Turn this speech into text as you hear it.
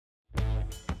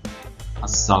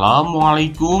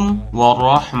Assalamualaikum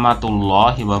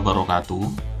warahmatullahi wabarakatuh.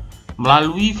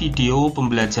 Melalui video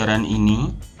pembelajaran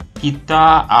ini,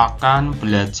 kita akan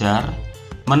belajar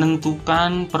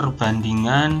menentukan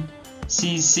perbandingan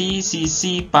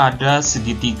sisi-sisi pada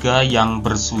segitiga yang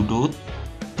bersudut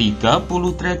 30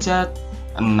 derajat,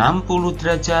 60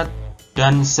 derajat,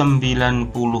 dan 90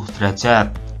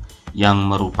 derajat, yang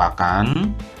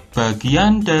merupakan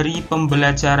bagian dari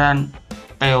pembelajaran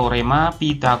Teorema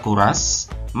Pythagoras,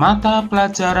 mata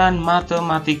pelajaran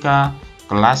Matematika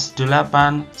kelas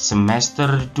 8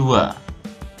 semester 2.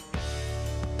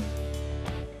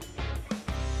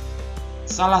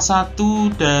 Salah satu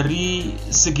dari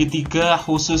segitiga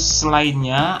khusus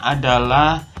lainnya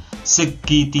adalah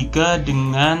segitiga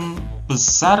dengan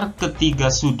besar ketiga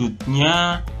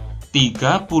sudutnya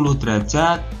 30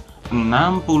 derajat,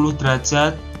 60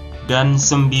 derajat, dan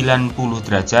 90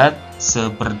 derajat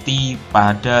seperti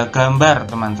pada gambar,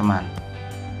 teman-teman.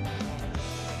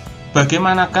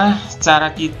 Bagaimanakah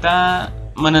cara kita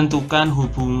menentukan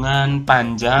hubungan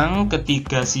panjang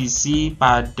ketiga sisi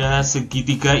pada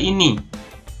segitiga ini?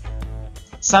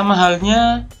 Sama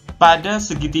halnya pada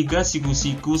segitiga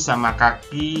siku-siku sama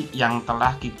kaki yang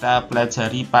telah kita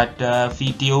pelajari pada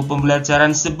video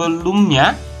pembelajaran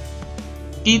sebelumnya,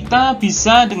 kita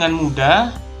bisa dengan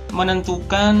mudah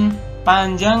menentukan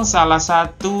panjang salah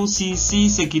satu sisi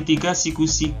segitiga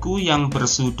siku-siku yang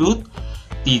bersudut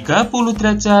 30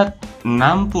 derajat,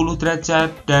 60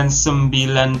 derajat, dan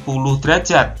 90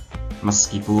 derajat,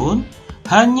 meskipun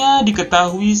hanya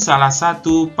diketahui salah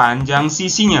satu panjang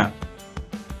sisinya.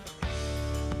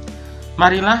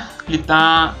 Marilah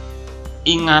kita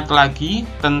ingat lagi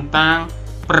tentang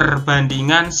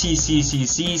perbandingan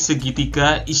sisi-sisi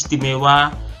segitiga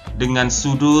istimewa dengan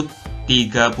sudut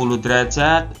 30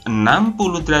 derajat,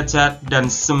 60 derajat,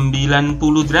 dan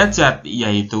 90 derajat,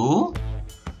 yaitu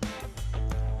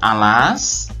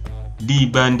alas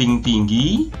dibanding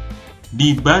tinggi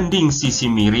dibanding sisi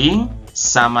miring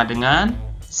sama dengan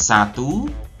 1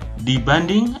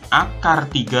 dibanding akar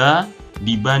 3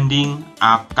 dibanding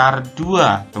akar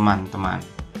 2, teman-teman.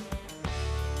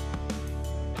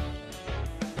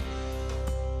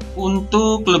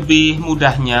 Untuk lebih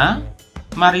mudahnya,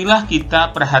 marilah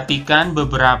kita perhatikan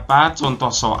beberapa contoh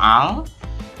soal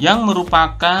yang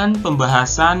merupakan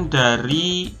pembahasan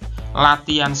dari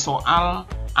latihan soal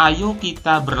Ayo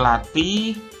Kita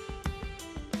Berlatih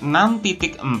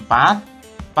 6.4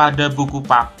 pada buku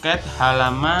Paket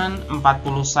halaman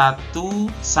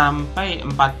 41 sampai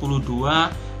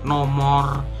 42,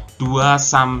 nomor 2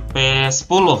 sampai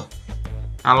 10.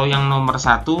 Kalau yang nomor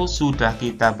 1 sudah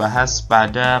kita bahas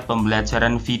pada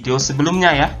pembelajaran video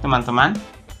sebelumnya ya, teman-teman.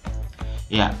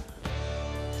 Ya.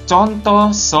 Contoh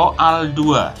soal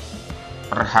 2.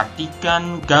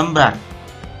 Perhatikan gambar.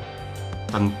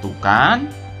 Tentukan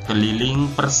keliling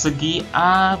persegi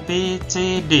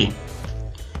ABCD.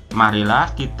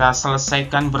 Marilah kita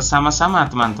selesaikan bersama-sama,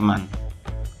 teman-teman.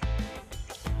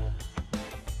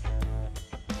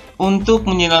 Untuk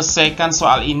menyelesaikan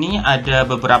soal ini ada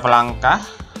beberapa langkah.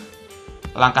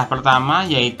 Langkah pertama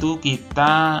yaitu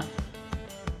kita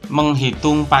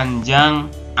menghitung panjang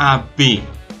AB,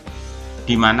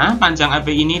 di mana panjang AB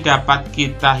ini dapat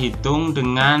kita hitung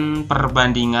dengan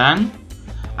perbandingan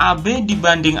AB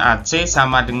dibanding AC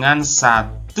sama dengan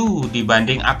 1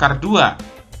 dibanding akar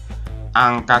 2.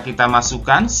 Angka kita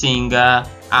masukkan sehingga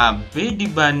AB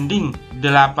dibanding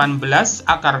 18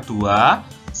 akar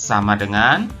 2 sama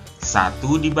dengan 1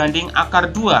 dibanding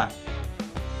akar 2.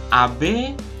 AB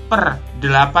per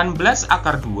 18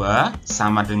 akar 2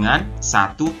 sama dengan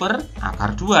 1 per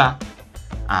akar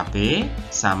 2. AB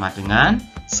sama dengan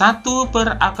 1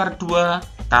 per akar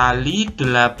 2 kali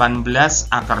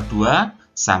 18 akar 2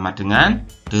 sama dengan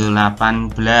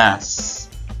 18.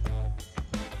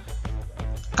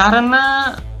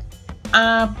 Karena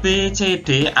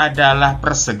ABCD adalah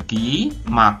persegi,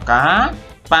 maka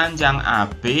panjang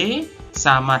AB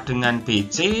sama dengan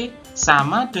BC,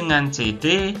 sama dengan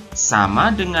CD, sama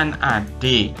dengan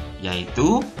AD,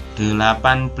 yaitu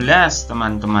 18,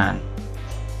 teman-teman.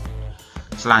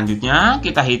 Selanjutnya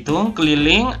kita hitung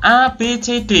keliling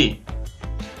ABCD.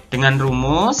 Dengan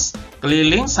rumus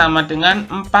keliling sama dengan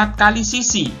 4 kali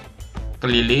sisi.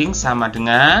 Keliling sama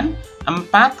dengan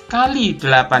 4 kali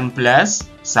 18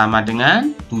 sama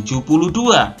dengan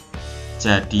 72.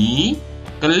 Jadi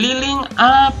keliling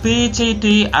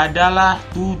ABCD adalah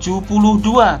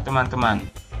 72, teman-teman.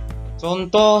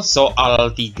 Contoh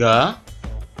soal 3.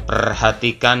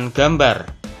 Perhatikan gambar.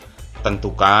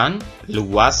 Tentukan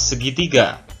luas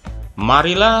segitiga.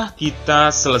 Marilah kita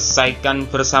selesaikan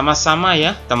bersama-sama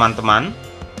ya, teman-teman.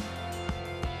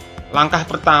 Langkah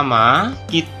pertama,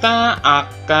 kita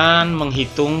akan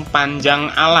menghitung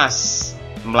panjang alas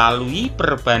melalui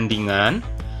perbandingan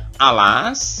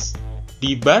alas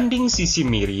dibanding sisi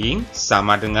miring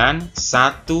sama dengan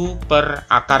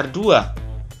 1/2.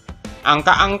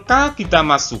 Angka-angka kita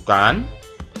masukkan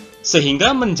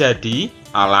sehingga menjadi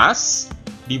alas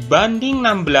dibanding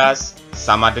 16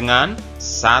 sama dengan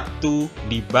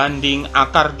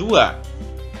 1/2.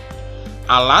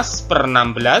 Alas per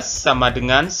 16 sama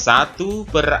dengan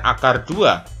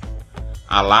 1/2.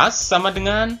 Alas sama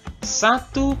dengan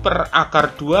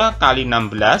 1/2 kali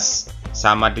 16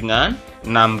 sama dengan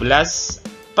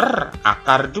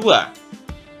 16/2.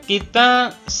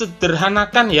 Kita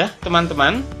sederhanakan ya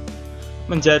teman-teman,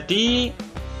 menjadi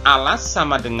alas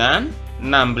sama dengan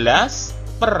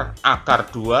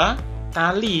 16/2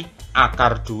 kali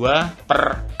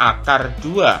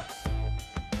 √2/2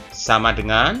 sama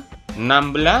dengan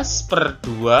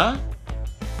 16/2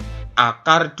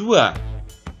 √2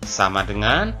 sama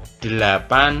dengan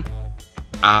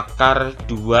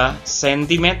 8/2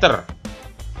 cm.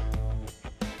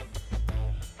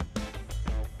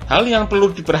 Hal yang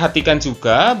perlu diperhatikan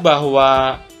juga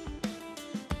bahwa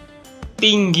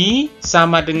tinggi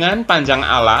sama dengan panjang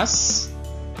alas.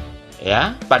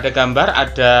 Ya, pada gambar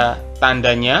ada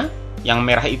tandanya yang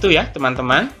merah itu ya,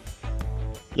 teman-teman.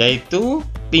 Yaitu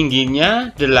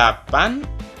tingginya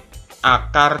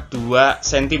 8/2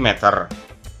 cm.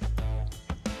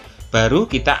 Baru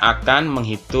kita akan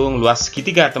menghitung luas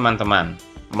segitiga, teman-teman.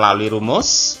 Melalui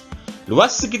rumus,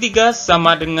 luas segitiga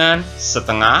sama dengan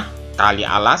setengah kali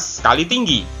alas kali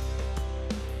tinggi.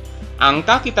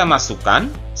 Angka kita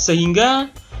masukkan sehingga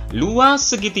luas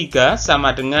segitiga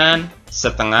sama dengan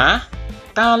setengah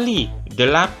kali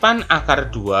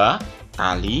 8/2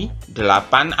 kali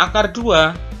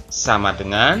 8/2 sama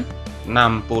dengan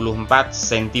 64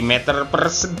 cm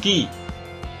persegi.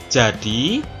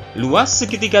 Jadi, luas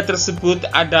segitiga tersebut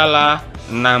adalah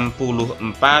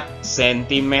 64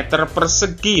 cm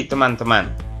persegi,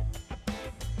 teman-teman.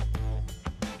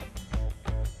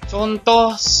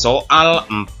 Contoh soal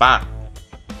 4.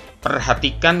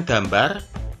 Perhatikan gambar.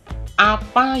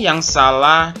 Apa yang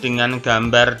salah dengan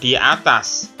gambar di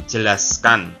atas?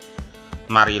 Jelaskan.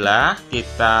 Marilah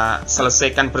kita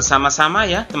selesaikan bersama-sama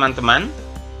ya, teman-teman.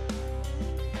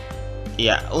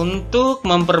 Ya, untuk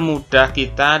mempermudah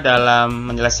kita dalam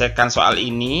menyelesaikan soal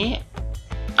ini,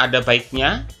 ada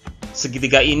baiknya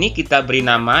segitiga ini kita beri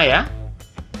nama ya.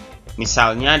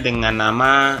 Misalnya dengan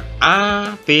nama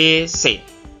A, B, C.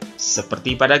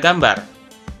 Seperti pada gambar.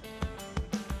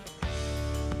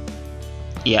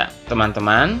 Ya,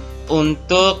 teman-teman,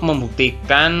 untuk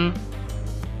membuktikan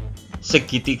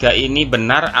segitiga ini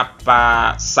benar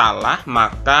apa salah,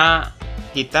 maka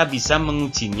kita bisa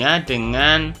mengujinya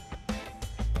dengan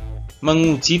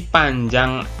menguji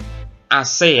panjang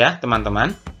AC ya,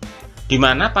 teman-teman. Di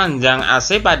mana panjang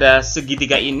AC pada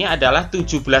segitiga ini adalah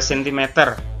 17 cm.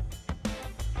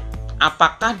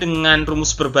 Apakah dengan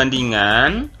rumus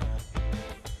perbandingan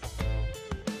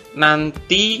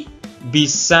nanti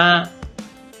bisa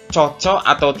cocok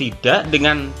atau tidak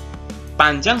dengan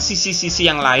panjang sisi-sisi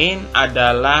yang lain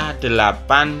adalah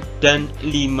 8 dan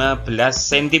 15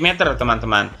 cm,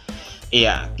 teman-teman.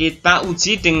 Iya, kita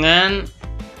uji dengan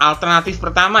alternatif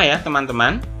pertama ya,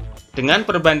 teman-teman. Dengan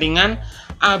perbandingan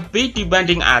AB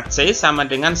dibanding AC sama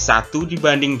dengan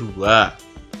 1/2.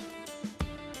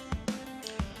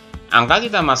 Angka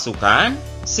kita masukkan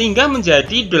sehingga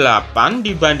menjadi 8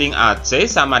 dibanding AC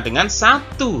sama dengan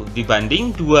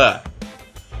 1/2.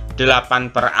 8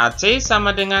 per AC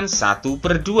sama dengan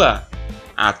 1/2.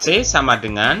 AC sama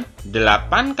dengan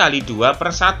 8 kali 2 per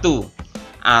 1.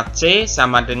 AC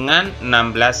sama dengan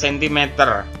 16 cm.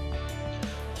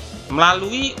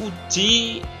 Melalui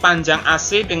uji panjang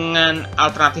AC dengan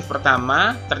alternatif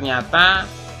pertama, ternyata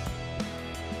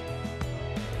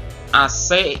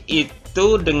AC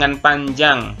itu dengan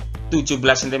panjang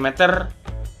 17 cm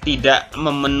tidak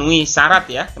memenuhi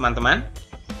syarat ya, teman-teman.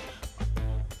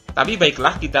 Tapi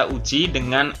baiklah kita uji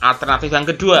dengan alternatif yang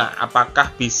kedua,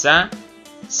 apakah bisa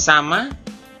sama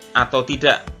atau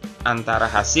tidak antara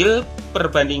hasil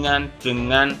perbandingan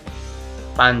dengan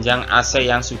panjang AC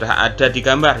yang sudah ada di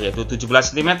gambar, yaitu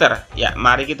 17 cm. Ya,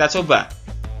 mari kita coba.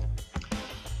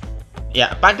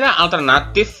 Ya, pada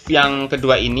alternatif yang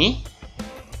kedua ini,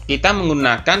 kita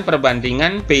menggunakan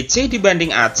perbandingan BC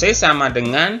dibanding AC sama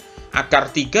dengan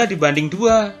akar 3 dibanding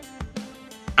 2.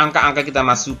 Angka-angka kita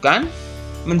masukkan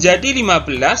menjadi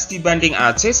 15 dibanding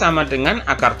AC sama dengan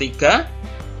akar 3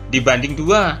 dibanding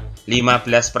 2.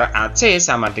 15 per AC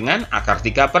sama dengan akar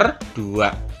 3 per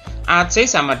 2. AC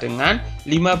sama dengan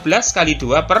 15 kali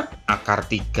 2 per akar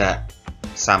 3.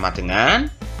 Sama dengan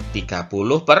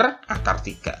 30 per akar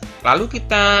 3. Lalu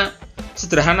kita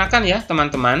sederhanakan ya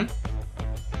teman-teman,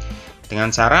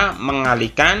 dengan cara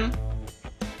mengalikan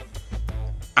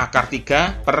akar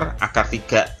 3 per akar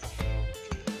 3.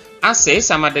 AC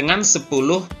sama dengan 10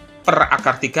 per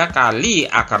akar 3 kali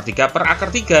akar 3 per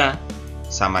akar 3.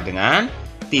 Sama dengan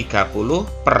 30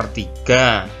 per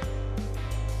 3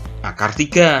 akar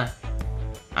 3.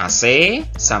 AC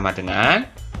sama dengan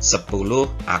 10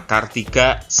 akar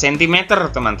 3 cm,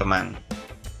 teman-teman.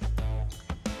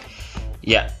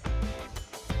 Ya,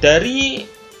 dari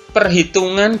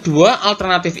perhitungan dua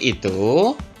alternatif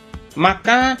itu,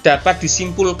 maka dapat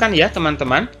disimpulkan ya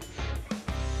teman-teman,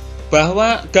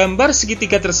 bahwa gambar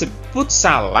segitiga tersebut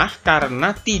salah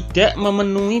karena tidak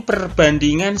memenuhi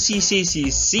perbandingan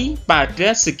sisi-sisi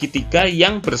pada segitiga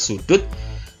yang bersudut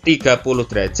 30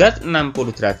 derajat,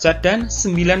 60 derajat, dan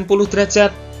 90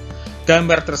 derajat.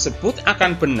 Gambar tersebut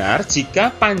akan benar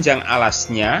jika panjang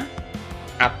alasnya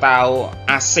atau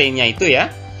AC-nya itu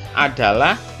ya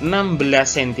adalah 16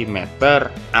 cm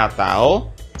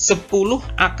atau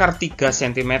 10 akar 3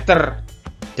 cm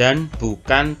dan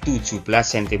bukan 17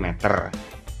 cm.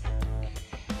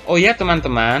 Oh ya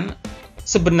teman-teman,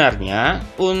 sebenarnya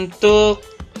untuk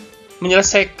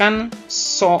menyelesaikan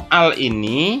soal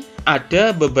ini ada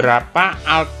beberapa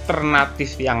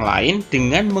alternatif yang lain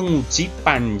dengan menguji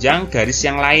panjang garis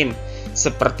yang lain,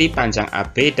 seperti panjang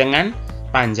AB dengan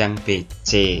panjang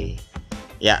BC.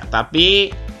 Ya,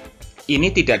 tapi ini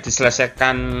tidak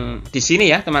diselesaikan di sini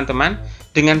ya teman-teman.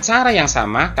 Dengan cara yang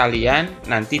sama, kalian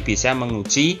nanti bisa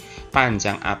menguji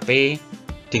panjang AP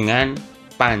dengan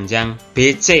panjang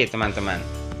BC,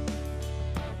 teman-teman.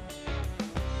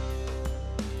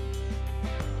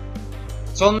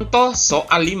 Contoh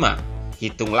soal 5.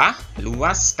 Hitunglah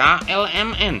luas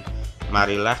KLMN.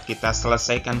 Marilah kita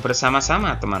selesaikan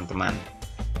bersama-sama, teman-teman.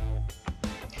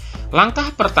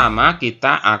 Langkah pertama,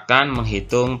 kita akan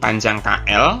menghitung panjang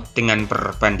KL dengan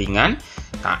perbandingan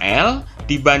KL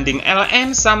dibanding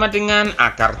LN sama dengan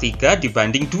akar 3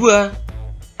 dibanding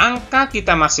 2. Angka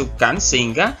kita masukkan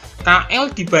sehingga KL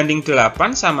dibanding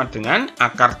 8 sama dengan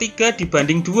akar 3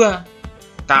 dibanding 2.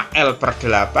 KL per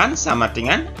 8 sama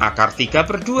dengan akar 3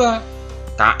 per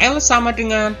 2. KL sama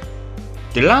dengan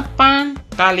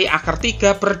 8 kali akar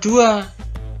 3 per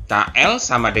 2. KL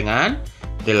sama dengan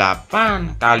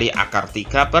 8 kali akar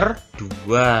 3 per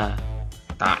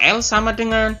 2. KL sama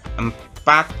dengan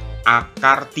 4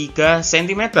 akar 3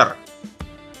 cm.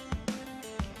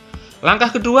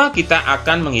 Langkah kedua, kita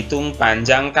akan menghitung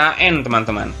panjang KN,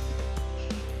 teman-teman.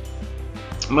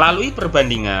 Melalui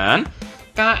perbandingan,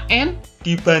 KN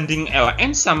dibanding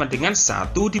LN sama dengan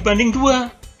 1 dibanding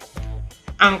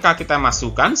 2. Angka kita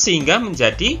masukkan sehingga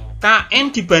menjadi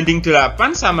KN dibanding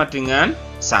 8 sama dengan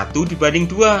 1 dibanding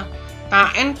 2.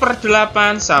 KN per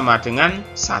 8 sama dengan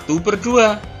 1 per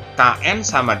 2. KN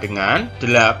sama dengan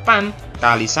 8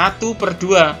 kali 1 per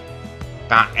 2.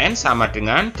 KN sama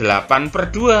dengan 8 per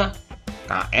 2.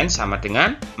 KN sama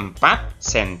dengan 4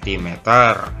 cm.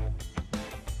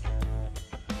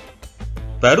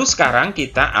 Baru sekarang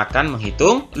kita akan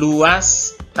menghitung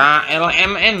luas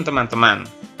KLMN, teman-teman.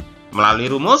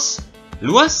 Melalui rumus,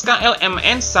 luas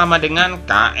KLMN sama dengan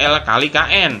KL kali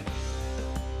KN.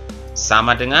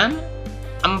 Sama dengan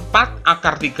 4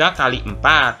 akar 3 kali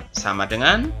 4, sama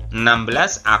dengan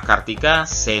 16 akar 3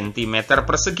 cm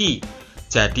persegi.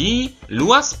 Jadi,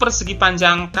 luas persegi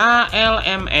panjang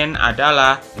KLMN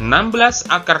adalah 16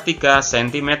 akar 3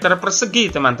 cm persegi,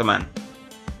 teman-teman.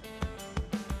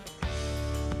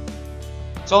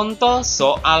 Contoh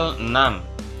soal 6.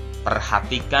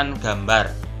 Perhatikan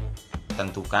gambar.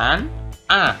 Tentukan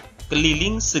A.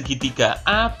 Keliling segitiga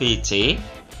ABC,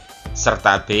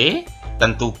 serta B.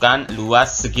 Tentukan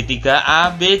luas segitiga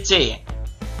ABC.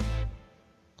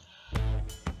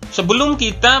 Sebelum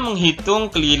kita menghitung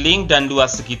keliling dan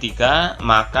luas segitiga,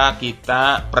 maka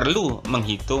kita perlu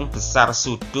menghitung besar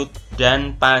sudut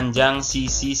dan panjang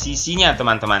sisi-sisinya,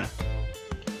 teman-teman.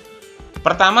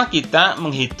 Pertama, kita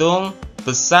menghitung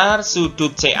besar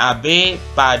sudut CAB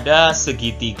pada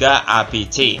segitiga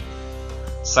ABC.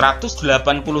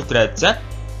 180 derajat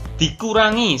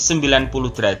dikurangi 90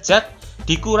 derajat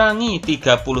dikurangi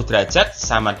 30 derajat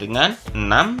sama dengan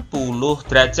 60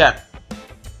 derajat.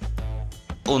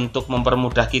 Untuk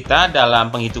mempermudah kita dalam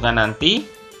penghitungan nanti,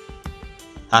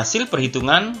 hasil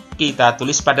perhitungan kita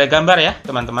tulis pada gambar ya,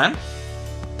 teman-teman.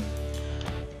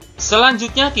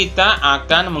 Selanjutnya kita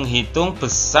akan menghitung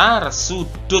besar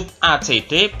sudut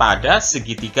ACD pada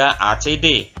segitiga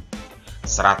ACD.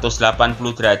 180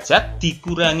 derajat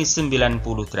dikurangi 90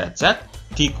 derajat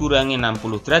dikurangi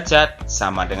 60 derajat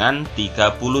sama dengan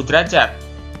 30 derajat.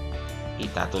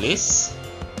 Kita tulis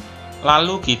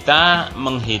Lalu kita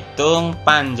menghitung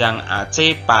panjang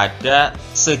AC pada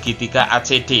segitiga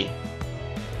ACD.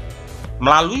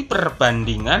 Melalui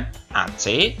perbandingan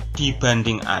AC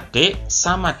dibanding AD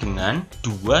sama dengan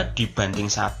 2 dibanding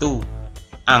 1.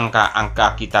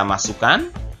 Angka-angka kita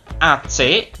masukkan.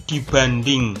 AC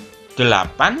dibanding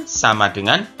 8 sama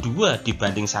dengan 2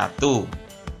 dibanding 1.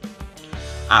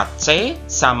 AC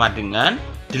sama dengan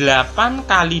 8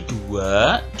 kali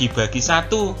 2 dibagi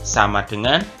 1 sama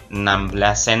dengan 16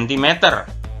 cm.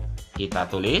 Kita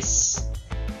tulis.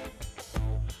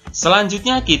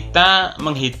 Selanjutnya kita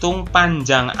menghitung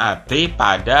panjang AB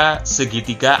pada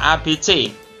segitiga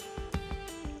ABC.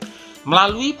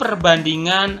 Melalui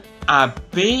perbandingan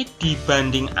AB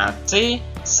dibanding AC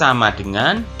sama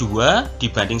dengan 2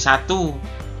 dibanding 1.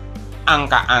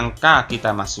 Angka-angka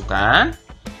kita masukkan.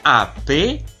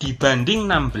 AB dibanding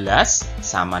 16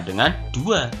 sama dengan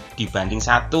 2 dibanding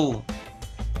 1.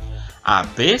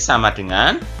 AB sama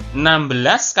dengan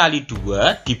 16 kali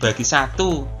 2 dibagi 1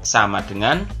 sama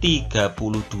dengan 32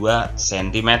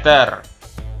 cm.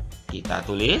 Kita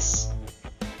tulis.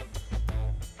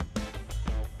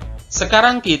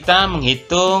 Sekarang kita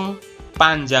menghitung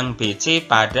panjang BC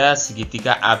pada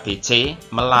segitiga ABC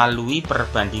melalui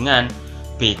perbandingan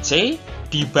BC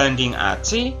dibanding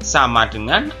AC sama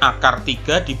dengan akar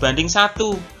 3 dibanding 1.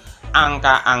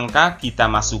 Angka-angka kita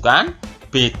masukkan.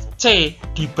 BC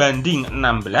dibanding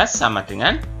 16 sama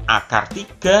dengan akar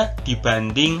 3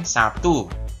 dibanding 1.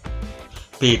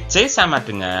 BC sama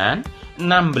dengan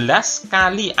 16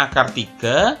 kali akar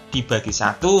 3 dibagi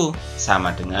 1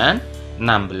 sama dengan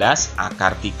 16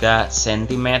 akar 3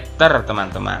 cm,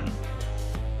 teman-teman.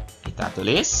 Kita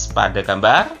tulis pada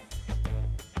gambar.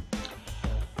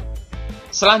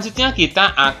 Selanjutnya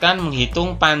kita akan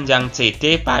menghitung panjang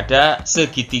CD pada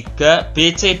segitiga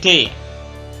BCD.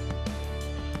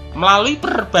 Melalui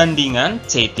perbandingan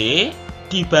CD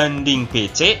dibanding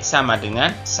BC sama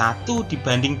dengan 1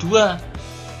 dibanding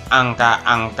 2.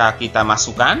 Angka-angka kita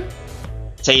masukkan.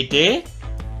 CD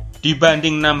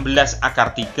dibanding 16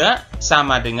 akar 3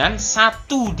 sama dengan 1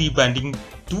 dibanding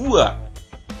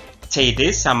 2.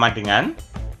 CD sama dengan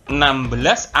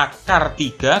 16 akar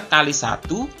 3 kali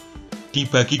 1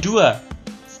 dibagi 2.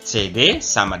 CD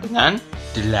sama dengan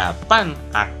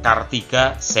 8 akar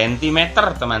 3 cm,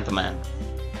 teman-teman.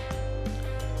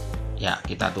 Ya,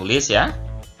 kita tulis ya.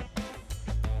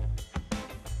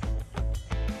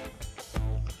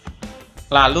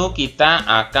 Lalu kita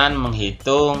akan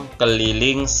menghitung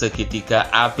keliling segitiga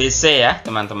ABC ya,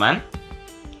 teman-teman.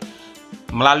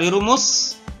 Melalui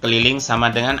rumus, keliling sama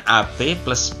dengan AB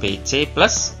plus BC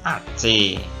plus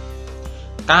AC.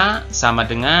 K sama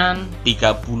dengan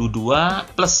 32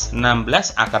 plus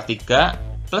 16 akar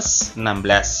 3 plus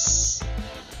 16.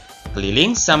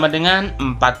 Keliling sama dengan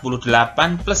 48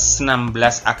 plus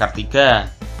 16 akar 3.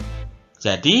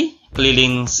 Jadi,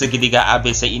 keliling segitiga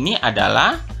ABC ini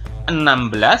adalah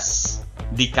 16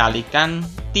 dikalikan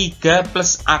 3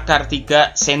 plus akar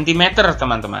 3 cm,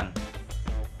 teman-teman.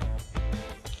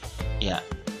 Ya.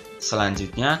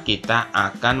 Selanjutnya kita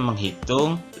akan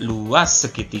menghitung luas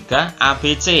segitiga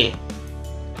ABC.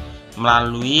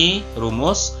 Melalui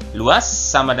rumus luas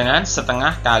sama dengan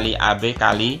setengah kali AB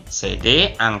kali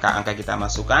CD. Angka-angka kita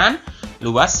masukkan.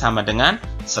 Luas sama dengan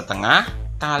setengah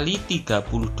kali 32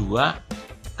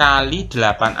 kali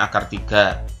 8 akar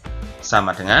 3.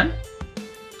 Sama dengan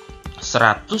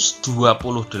 128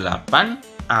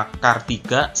 akar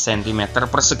 3 cm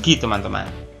persegi,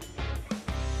 teman-teman.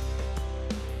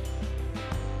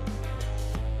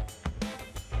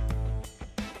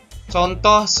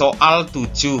 Contoh soal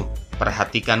 7.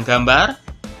 Perhatikan gambar,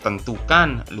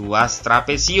 tentukan luas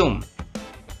trapesium.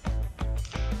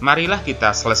 Marilah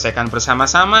kita selesaikan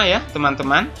bersama-sama ya,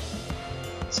 teman-teman.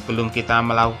 Sebelum kita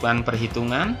melakukan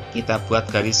perhitungan, kita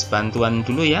buat garis bantuan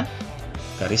dulu ya.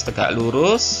 Garis tegak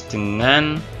lurus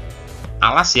dengan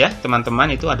alas ya,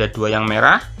 teman-teman. Itu ada 2 yang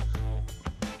merah.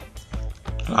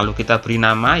 Lalu kita beri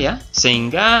nama ya,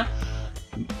 sehingga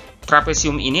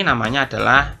trapesium ini namanya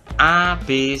adalah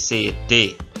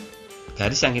ABCD.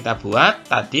 Garis yang kita buat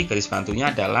tadi, garis bantunya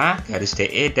adalah garis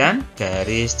DE dan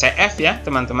garis CF ya,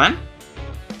 teman-teman.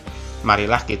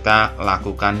 Marilah kita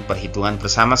lakukan perhitungan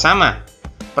bersama-sama.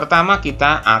 Pertama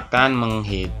kita akan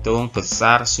menghitung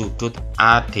besar sudut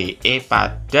ADE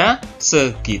pada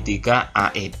segitiga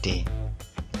AED.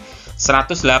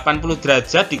 180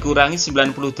 derajat dikurangi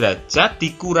 90 derajat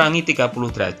dikurangi 30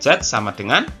 derajat sama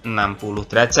dengan 60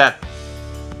 derajat.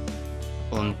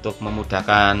 Untuk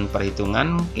memudahkan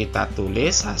perhitungan, kita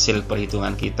tulis hasil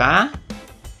perhitungan kita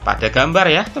pada gambar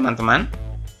ya, teman-teman.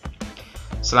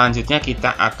 Selanjutnya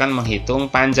kita akan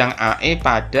menghitung panjang AE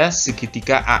pada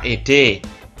segitiga AED.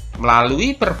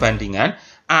 Melalui perbandingan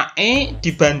AE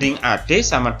dibanding AD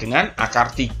sama dengan akar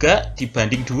 3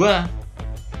 dibanding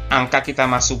 2. Angka kita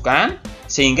masukkan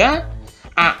sehingga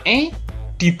AE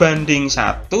dibanding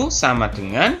 1 sama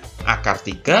dengan akar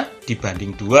 3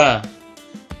 dibanding 2.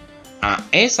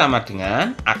 AE sama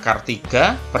dengan akar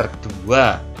 3 per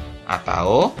 2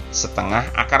 atau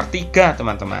setengah akar 3,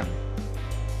 teman-teman.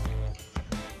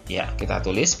 Ya, kita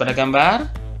tulis pada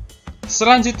gambar.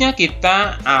 Selanjutnya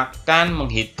kita akan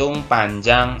menghitung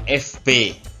panjang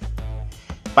FB.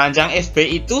 Panjang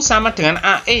FB itu sama dengan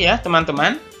AE ya,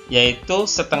 teman-teman, yaitu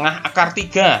setengah akar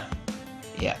 3.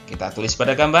 Ya, kita tulis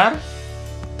pada gambar.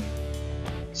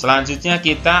 Selanjutnya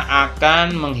kita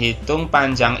akan menghitung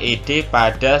panjang ED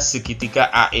pada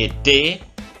segitiga AED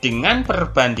dengan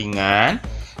perbandingan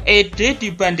ED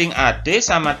dibanding AD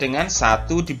sama dengan 1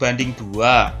 dibanding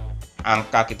 2.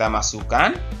 Angka kita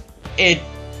masukkan,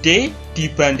 ED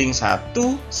dibanding 1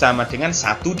 sama dengan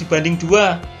 1 dibanding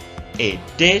 2.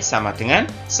 ED sama dengan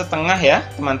setengah ya,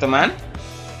 teman-teman.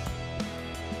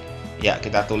 Ya,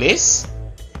 kita tulis.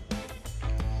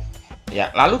 Ya,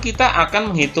 lalu kita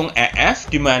akan menghitung EF,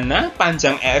 di mana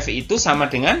panjang EF itu sama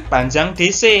dengan panjang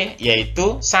DC,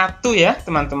 yaitu 1 ya,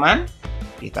 teman-teman.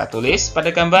 Kita tulis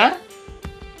pada gambar.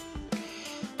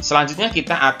 Selanjutnya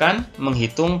kita akan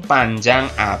menghitung panjang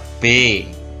AB.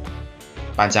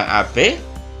 Panjang AB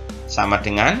sama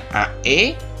dengan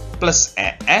AE plus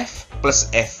EF plus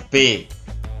FB.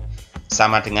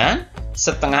 Sama dengan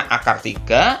setengah akar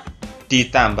 3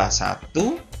 ditambah 1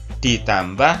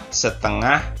 ditambah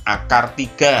setengah akar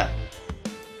 3.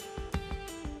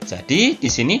 Jadi di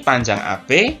sini panjang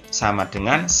AB sama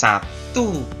dengan 1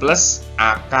 plus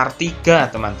akar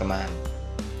 3, teman-teman.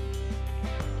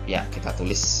 Ya, kita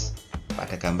tulis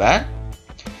pada gambar.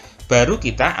 Baru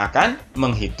kita akan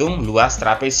menghitung luas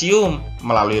trapesium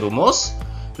melalui rumus.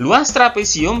 Luas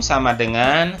trapesium sama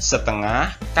dengan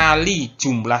setengah kali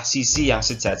jumlah sisi yang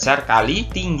sejajar kali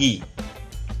tinggi.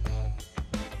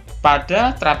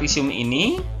 Pada trapesium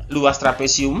ini, luas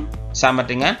trapesium sama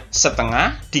dengan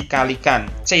setengah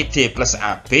dikalikan CD plus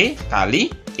AB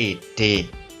kali ED.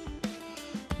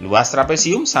 Luas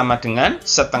trapesium sama dengan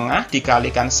setengah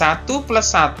dikalikan 1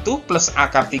 plus 1 plus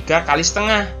akar 3 kali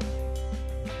setengah.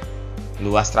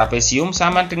 Luas trapesium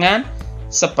sama dengan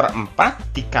 1/4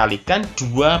 dikalikan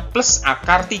 2 plus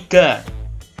akar 3.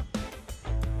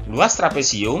 Luas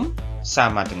trapesium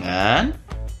sama dengan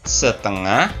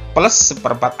setengah plus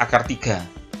 1/4 akar 3.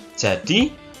 Jadi,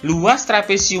 luas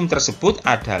trapesium tersebut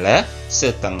adalah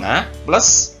setengah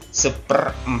plus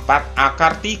 1/4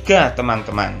 akar 3,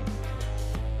 teman-teman.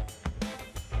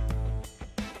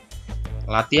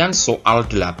 Latihan soal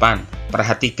 8.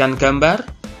 Perhatikan gambar.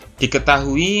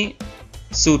 Diketahui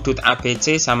sudut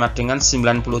ABC sama dengan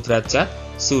 90 derajat,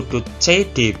 sudut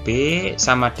CDB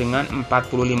sama dengan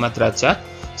 45 derajat,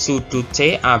 sudut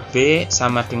CAB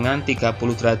sama dengan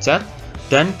 30 derajat,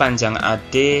 dan panjang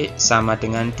AD sama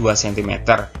dengan 2 cm.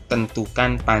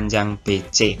 Tentukan panjang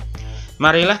BC.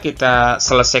 Marilah kita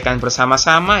selesaikan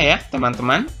bersama-sama ya,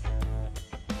 teman-teman.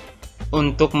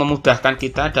 Untuk memudahkan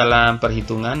kita dalam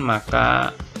perhitungan,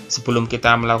 maka sebelum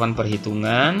kita melakukan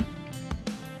perhitungan,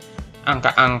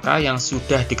 angka-angka yang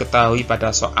sudah diketahui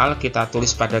pada soal kita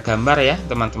tulis pada gambar ya,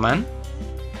 teman-teman.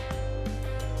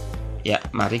 Ya,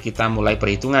 mari kita mulai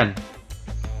perhitungan.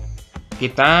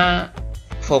 Kita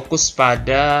fokus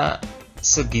pada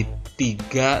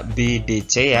segitiga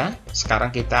BDC ya.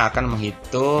 Sekarang kita akan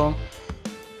menghitung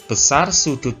besar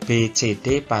sudut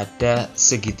BCD pada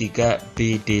segitiga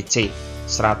BDC.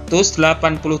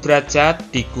 180 derajat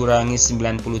dikurangi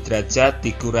 90 derajat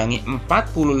dikurangi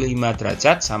 45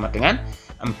 derajat sama dengan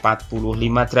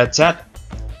 45 derajat.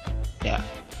 Ya.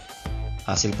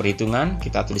 Hasil perhitungan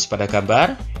kita tulis pada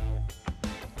gambar.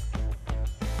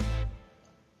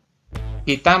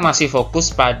 Kita masih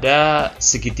fokus pada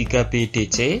segitiga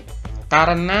BDC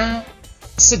karena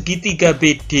segitiga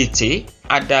BDC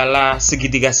adalah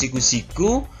segitiga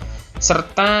siku-siku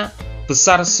serta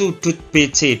besar sudut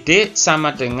BCD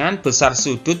sama dengan besar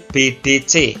sudut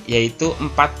BDC, yaitu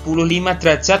 45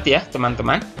 derajat ya,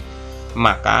 teman-teman.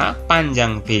 Maka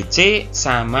panjang BC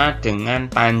sama dengan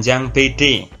panjang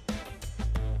BD.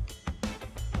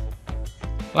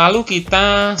 Lalu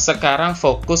kita sekarang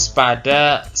fokus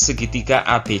pada segitiga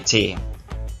ABC.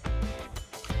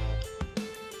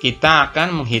 Kita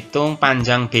akan menghitung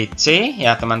panjang BC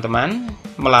ya, teman-teman,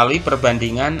 melalui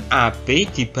perbandingan AB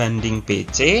dibanding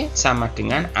BC sama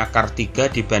dengan akar 3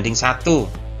 dibanding 1.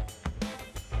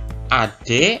 AD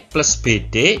plus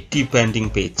BD dibanding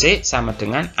BC sama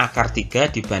dengan akar 3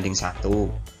 dibanding 1.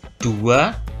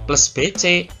 2 plus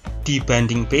BC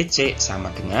dibanding BC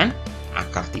sama dengan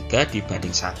akar 3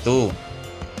 dibanding 1.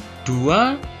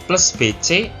 2 plus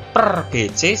BC per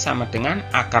BC sama dengan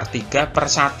akar 3 per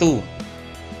 1.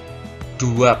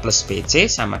 2 plus BC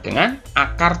sama dengan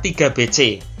akar 3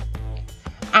 BC.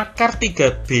 Akar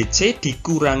 3 BC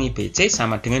dikurangi BC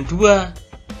sama dengan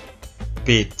 2.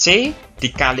 BC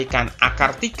dikalikan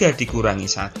akar 3 dikurangi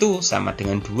 1 sama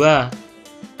dengan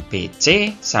 2.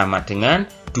 BC sama dengan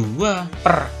 2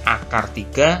 per akar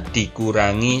 3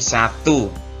 dikurangi 1.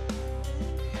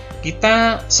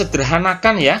 Kita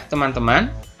sederhanakan ya teman-teman.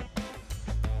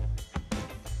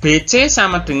 BC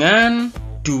sama dengan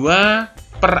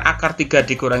 2 per akar 3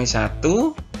 dikurangi 1.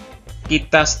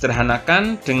 Kita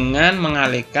sederhanakan dengan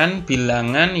mengalihkan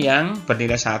bilangan yang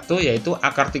bernilai 1, yaitu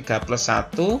akar 3 plus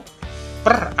 1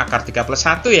 per akar 3 plus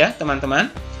 1 ya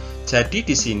teman-teman. Jadi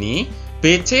di sini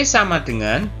BC sama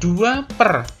dengan 2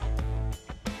 per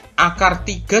akar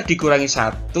 3 dikurangi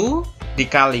 1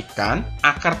 dikalikan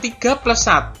akar 3 plus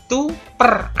 1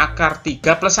 per akar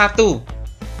 3 plus 1.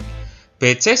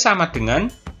 BC sama dengan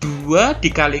 2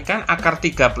 dikalikan akar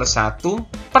 3 plus 1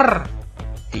 per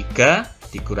 3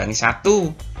 dikurangi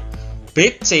 1.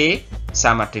 BC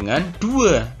sama dengan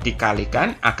 2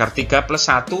 dikalikan akar 3 plus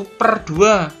 1 per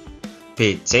 2.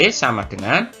 BC sama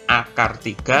dengan akar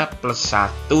 3 plus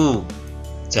 1.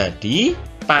 Jadi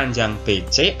panjang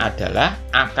BC adalah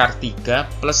akar 3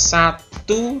 plus 1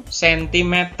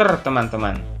 cm,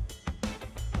 teman-teman.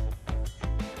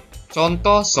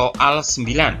 Contoh soal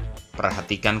 9.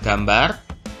 Perhatikan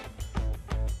gambar.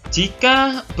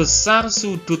 Jika besar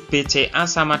sudut BCA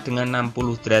sama dengan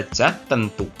 60 derajat,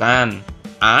 tentukan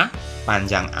A.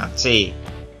 Panjang AC,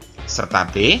 serta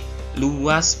B.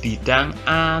 Luas bidang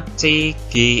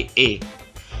ACGE.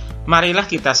 Marilah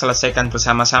kita selesaikan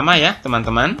bersama-sama ya,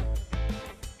 teman-teman.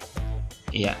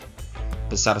 Iya.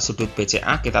 Besar sudut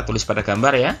BCA kita tulis pada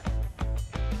gambar ya.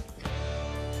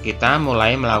 Kita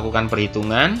mulai melakukan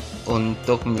perhitungan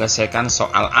untuk menyelesaikan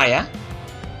soal A ya.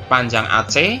 Panjang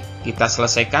AC kita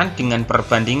selesaikan dengan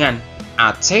perbandingan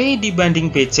AC dibanding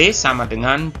BC sama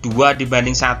dengan 2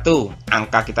 dibanding 1.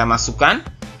 Angka kita masukkan.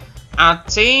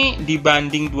 AC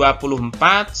dibanding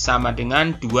 24 sama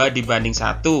dengan 2 dibanding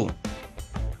 1.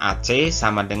 AC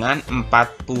sama dengan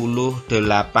 48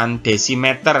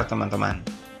 desimeter, teman-teman.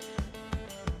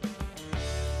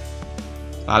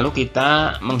 Lalu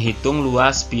kita menghitung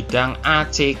luas bidang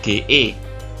ACGE.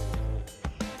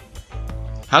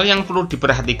 Hal yang perlu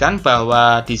diperhatikan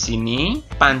bahwa di sini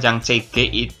panjang CG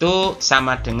itu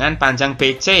sama dengan panjang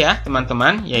BC ya,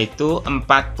 teman-teman, yaitu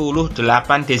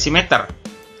 48 desimeter.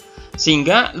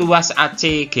 Sehingga luas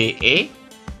ACGE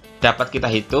dapat kita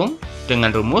hitung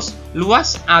dengan rumus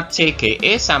luas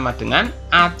ACGE sama dengan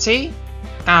AC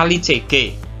kali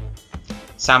CG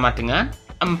sama dengan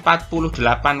 48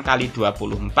 kali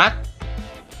 24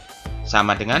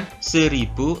 sama dengan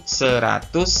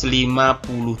 1152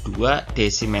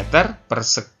 desimeter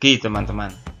persegi,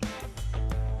 teman-teman.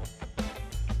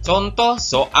 Contoh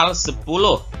soal 10.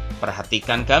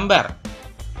 Perhatikan gambar.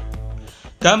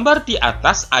 Gambar di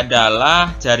atas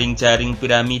adalah jaring-jaring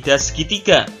piramida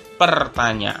segitiga.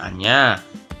 Pertanyaannya,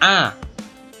 A.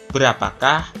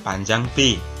 Berapakah panjang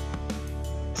B?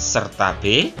 Serta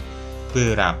B.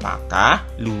 Berapakah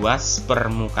luas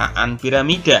permukaan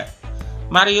piramida?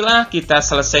 Marilah kita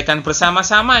selesaikan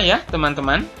bersama-sama ya,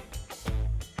 teman-teman.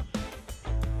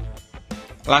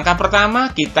 Langkah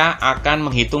pertama, kita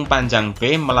akan menghitung panjang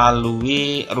B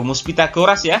melalui rumus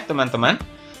Pythagoras ya, teman-teman.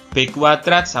 B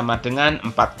kuadrat sama dengan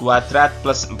 4 kuadrat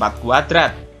plus 4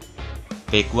 kuadrat.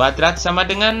 B kuadrat sama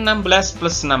dengan 16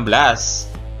 plus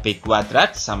 16. B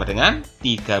kuadrat sama dengan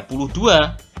 32.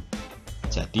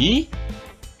 Jadi,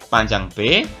 panjang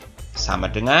B sama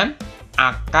dengan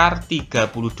akar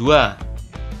 32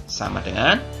 sama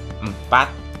dengan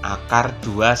 4 akar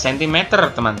 2 cm,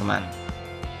 teman-teman.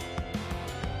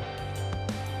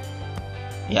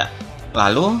 Ya,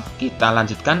 lalu kita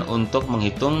lanjutkan untuk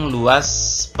menghitung luas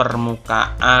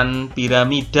permukaan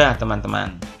piramida,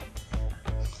 teman-teman.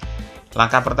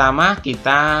 Langkah pertama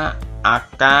kita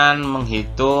akan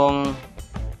menghitung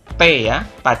T ya,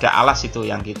 pada alas itu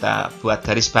yang kita buat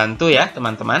garis bantu ya,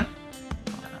 teman-teman.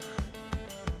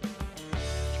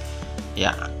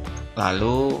 Ya,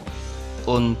 lalu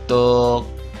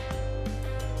untuk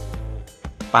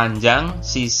panjang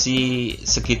sisi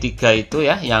segitiga itu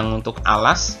ya, yang untuk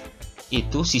alas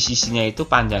itu sisi-sisinya itu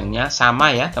panjangnya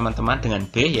sama ya, teman-teman, dengan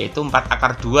B, yaitu 4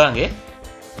 akar 2 ya.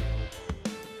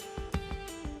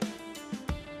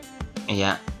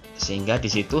 Ya, sehingga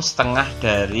di situ setengah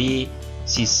dari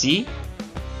sisi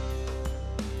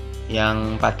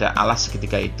yang pada alas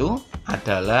segitiga itu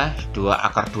adalah 2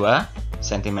 akar 2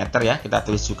 cm ya. Kita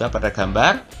tulis juga pada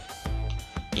gambar.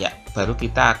 Ya, baru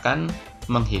kita akan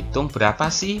menghitung berapa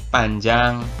sih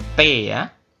panjang T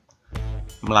ya.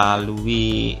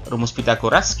 Melalui rumus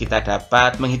Pythagoras kita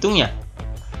dapat menghitungnya.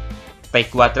 T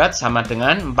kuadrat sama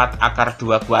dengan 4 akar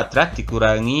 2 kuadrat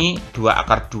dikurangi 2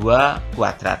 akar 2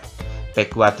 kuadrat. T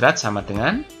kuadrat sama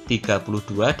dengan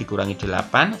 32 dikurangi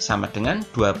 8 sama dengan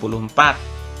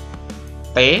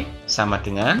 24. T sama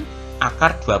dengan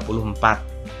akar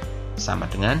 24 sama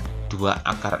dengan 2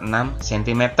 akar 6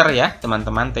 cm ya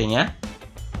teman-teman T-nya.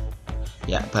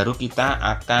 Ya, baru kita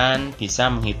akan bisa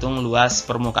menghitung luas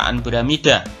permukaan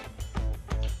piramida.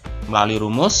 Melalui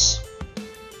rumus,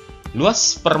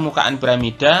 luas permukaan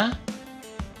piramida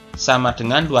sama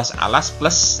dengan luas alas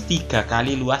plus 3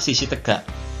 kali luas sisi tegak.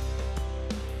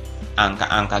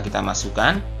 Angka-angka kita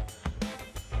masukkan.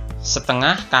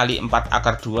 Setengah kali 4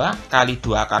 akar 2 kali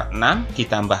 2 akar 6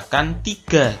 ditambahkan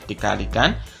 3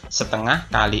 dikalikan setengah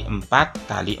kali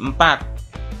 4 kali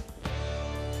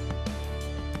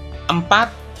 4.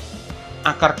 4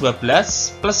 akar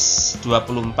 12 plus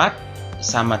 24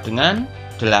 sama dengan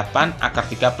 8 akar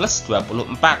 3 plus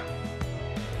 24.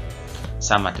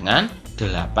 Sama dengan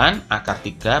 8 akar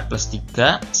 3 plus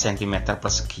 3 cm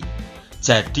persegi.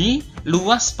 Jadi,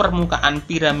 luas permukaan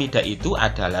piramida itu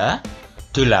adalah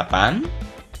 8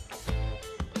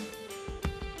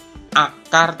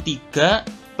 akar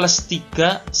 3 plus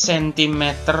 3 cm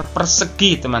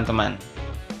persegi, teman-teman.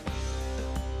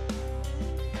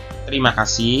 Terima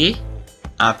kasih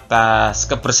atas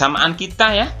kebersamaan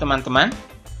kita ya, teman-teman.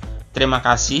 Terima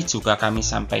kasih juga kami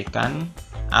sampaikan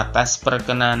atas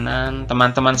perkenanan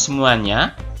teman-teman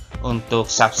semuanya untuk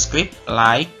subscribe,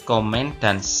 like, komen,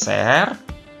 dan share.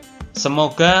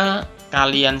 Semoga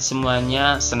kalian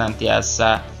semuanya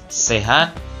senantiasa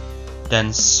sehat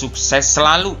dan sukses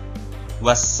selalu.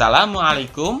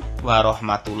 Wassalamualaikum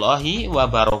warahmatullahi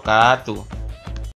wabarakatuh.